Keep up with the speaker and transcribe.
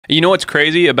You know what's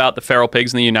crazy about the feral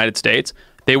pigs in the United States?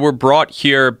 They were brought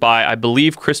here by, I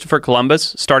believe, Christopher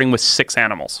Columbus, starting with 6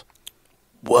 animals.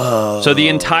 Whoa. So the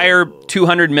entire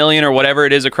 200 million or whatever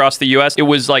it is across the U.S., it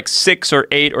was like 6 or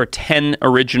 8 or 10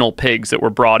 original pigs that were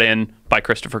brought in by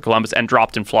Christopher Columbus and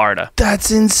dropped in Florida.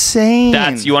 That's insane.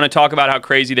 You want to talk about how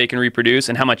crazy they can reproduce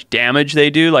and how much damage they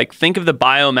do? Like, think of the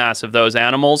biomass of those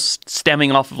animals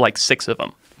stemming off of like 6 of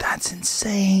them. That's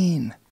insane.